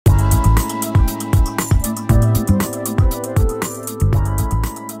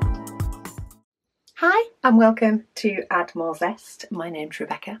And welcome to Add More Zest. My name's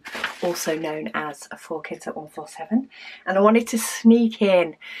Rebecca, also known as 4Kids at 147, and I wanted to sneak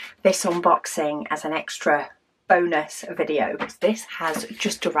in this unboxing as an extra bonus video because this has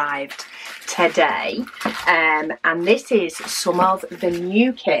just arrived today, and this is some of the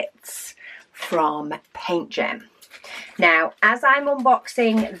new kits from PaintGem. Now, as I'm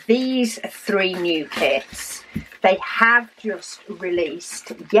unboxing these three new kits, they have just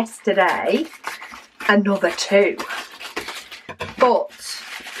released yesterday another two, but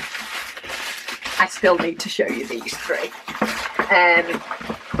I still need to show you these three. There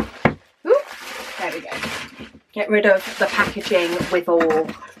we go. Get rid of the packaging with all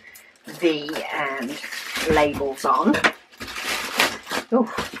the labels on.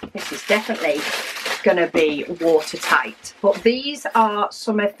 Oh, this is definitely going to be watertight, but these are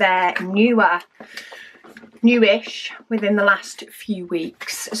some of their newish within the last few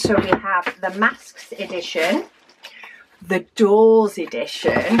weeks. So we have the Masks edition, the Doors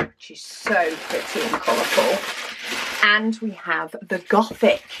edition, which is so pretty and colourful, and we have the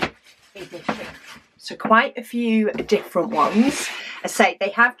Gothic edition. So quite a few different ones. I say they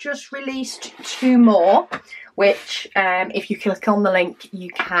have just released two more, which if you click on the link you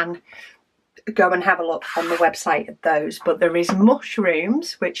can go and have a look on the website at those. But there is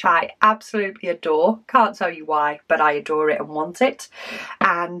Mushrooms, which I absolutely adore, can't tell you why, but I adore it and want it,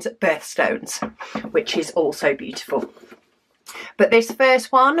 and Birthstones, which is also beautiful. But this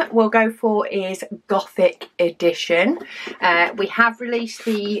first one we'll go for is Gothic edition. We have released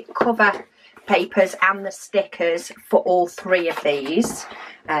the cover papers and the stickers for all three of these,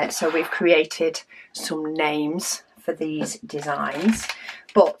 so we've created some names for these designs.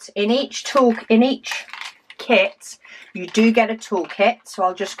 But in each kit you do get a toolkit, so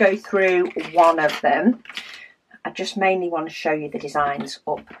I'll just go through one of them. I just mainly want to show you the designs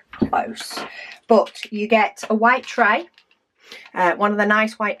up close. But you get a white tray, one of the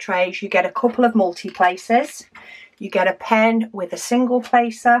nice white trays. You get a couple of multi-placers, you get a pen with a single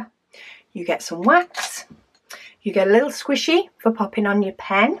placer, you get some wax, you get a little squishy for popping on your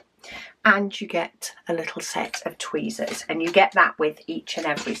pen, and you get a little set of tweezers, and you get that with each and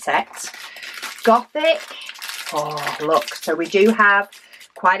every set. Gothic, oh look, so we do have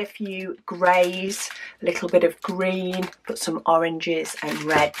quite a few greys, a little bit of green, but some oranges and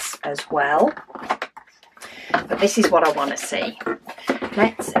reds as well. But this is what I want to see.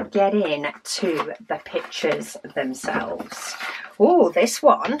 Let's get into the pictures themselves. Oh, this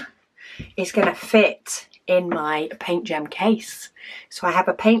one is going to fit in my PaintGem case. So I have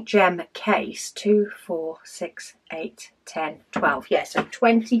a PaintGem case, 2, 4, 6, 8, 10, 12. Yeah, so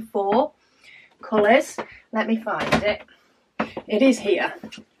 24 colours. Let me find it. It is here.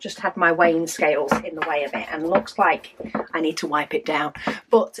 Just had my weighing scales in the way of it and looks like I need to wipe it down.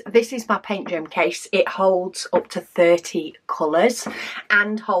 But this is my PaintGem case. It holds up to 30 colours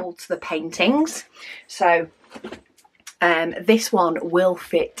and holds the paintings. So this one will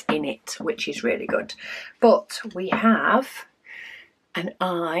fit in it, which is really good. But we have an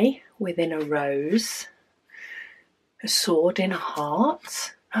eye within a rose, a sword in a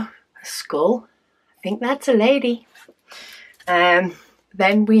heart, a skull. I think that's a lady.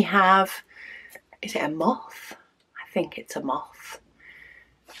 Then we have, is it a moth? I think it's a moth.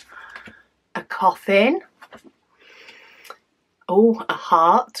 A coffin. Oh, a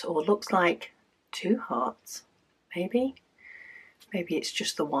heart, or looks like two hearts. Maybe it's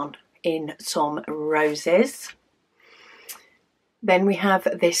just the one in some roses. Then we have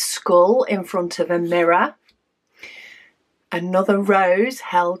this skull in front of a mirror, another rose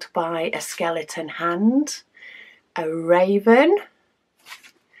held by a skeleton hand, a raven.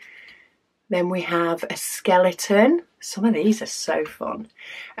 Then we have a skeleton. Some of these are so fun.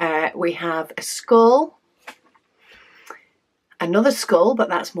 We have a skull, another skull, but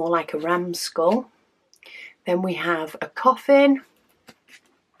that's more like a ram's skull. Then we have a coffin,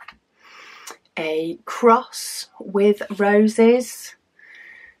 a cross with roses,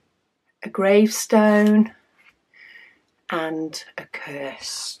 a gravestone, and a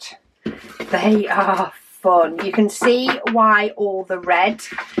cursed. They are fun. You can see why all the red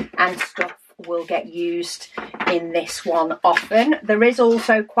and stuff will get used in this one often. There is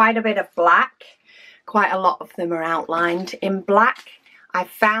also quite a bit of black. Quite a lot of them are outlined in black. I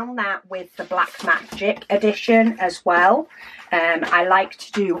found that with the Black Magic edition as well. I like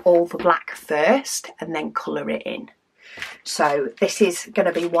to do all the black first and then colour it in. So this is going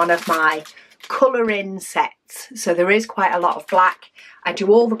to be one of my colour in sets. So there is quite a lot of black. I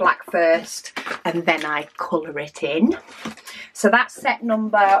do all the black first and then I colour it in. So that's set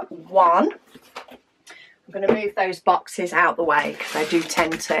number 1. I'm going to move those boxes out the way because I do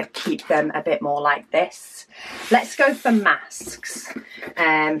tend to keep them a bit more like this. Let's go for masks.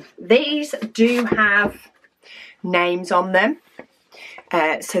 These do have names on them.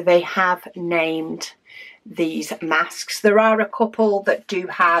 So they have named these masks. There are a couple that do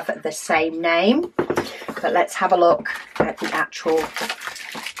have the same name, but let's have a look at the actual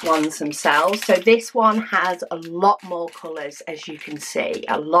ones themselves. So this one has a lot more colours, as you can see,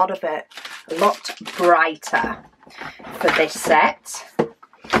 a lot of it, a lot brighter for this set.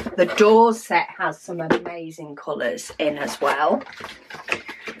 The doors set has some amazing colours in as well.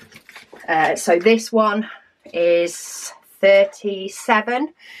 So this one is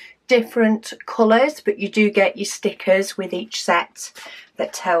 37 different colours, but you do get your stickers with each set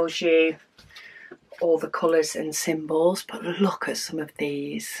that tells you all the colours and symbols. But look at some of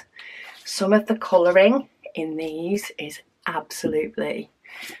these. Some of the colouring in these is absolutely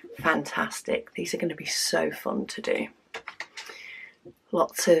fantastic. These are going to be so fun to do.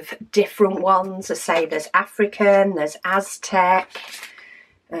 Lots of different ones. I say there's African, there's Aztec,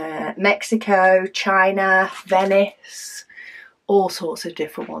 Mexico, China, Venice, all sorts of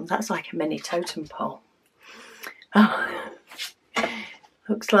different ones. That's like a mini totem pole. Oh,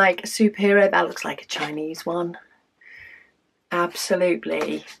 looks like a superhero. That looks like a Chinese one.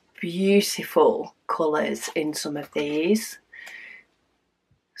 Absolutely beautiful colours in some of these.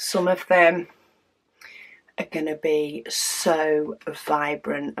 Some of them are going to be so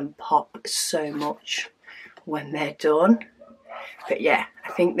vibrant and pop so much when they're done. But yeah,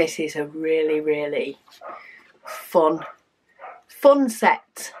 I think this is a really, really fun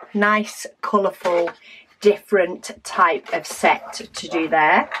set. Nice, colourful, different type of set to do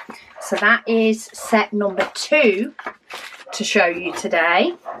there. So that is set number 2 to show you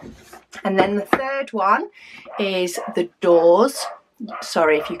today. And then the third one is the doors.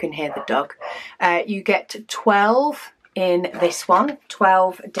 Sorry if you can hear the dog. You get 12 in this one,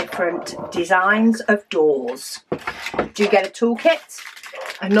 12 different designs of doors. Do you get a toolkit?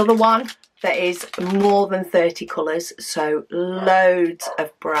 Another one that is more than 30 colours, so loads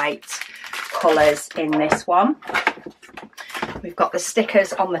of bright colours in this one. We've got the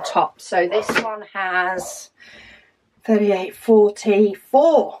stickers on the top. So this one has 38,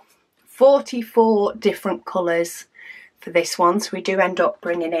 44 different colours for this one. So we do end up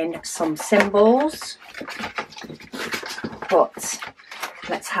bringing in some symbols. But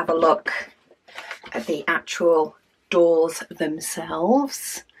let's have a look at the actual doors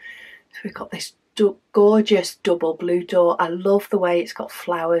themselves. So we've got this gorgeous double blue door. I love the way it's got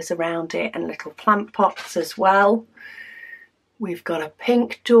flowers around it and little plant pots as well. We've got a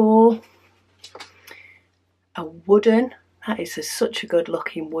pink door, a wooden, that is such a good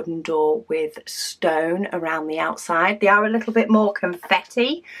looking wooden door with stone around the outside. They are a little bit more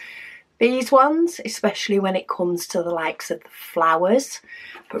confetti, these ones, especially when it comes to the likes of the flowers,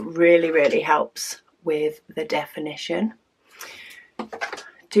 but really, really helps with the definition.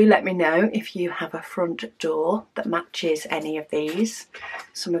 Do let me know if you have a front door that matches any of these.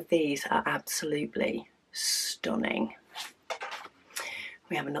 Some of these are absolutely stunning.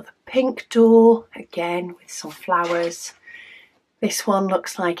 We have another pink door, again with some flowers. This one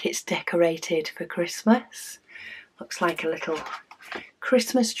looks like it's decorated for Christmas. Looks like a little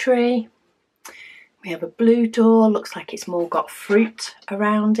Christmas tree. We have a blue door, looks like it's more got fruit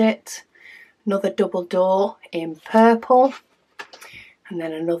around it. Another double door in purple. And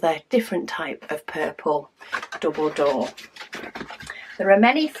then another different type of purple double door. There are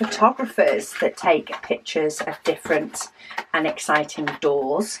many photographers that take pictures of different and exciting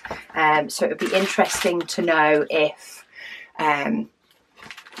doors. So it would be interesting to know if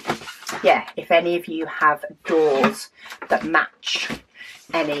any of you have doors that match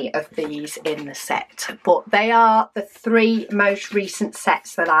any of these in the set. But they are the 3 most recent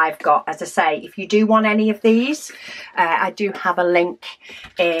sets that I've got. As I say, if you do want any of these, I do have a link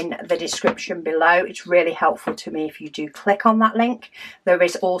in the description below. It's really helpful to me if you do click on that link. There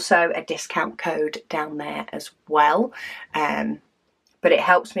is also a discount code down there as well. But it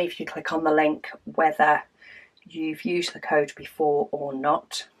helps me if you click on the link, whether you've used the code before or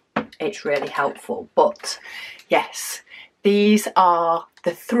not. It's really helpful. But yes, these are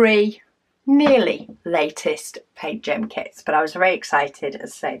the 3 nearly latest PaintGem kits, but I was very excited.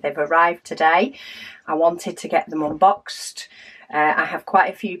 As I say, they've arrived today. I wanted to get them unboxed. I have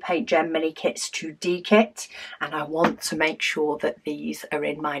quite a few PaintGem mini kits to dekit, and I want to make sure that these are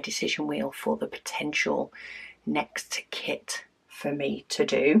in my decision wheel for the potential next kit for me to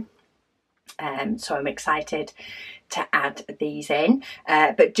do. So I'm excited to add these in,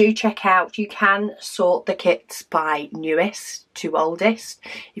 but do check out, you can sort the kits by newest to oldest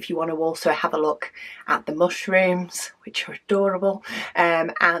if you want to also have a look at the mushrooms, which are adorable,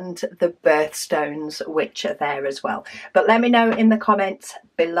 and the birthstones, which are there as well. But let me know in the comments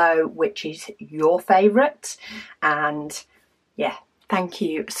below which is your favourite, and yeah, thank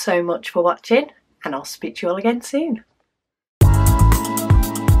you so much for watching, and I'll speak to you all again soon.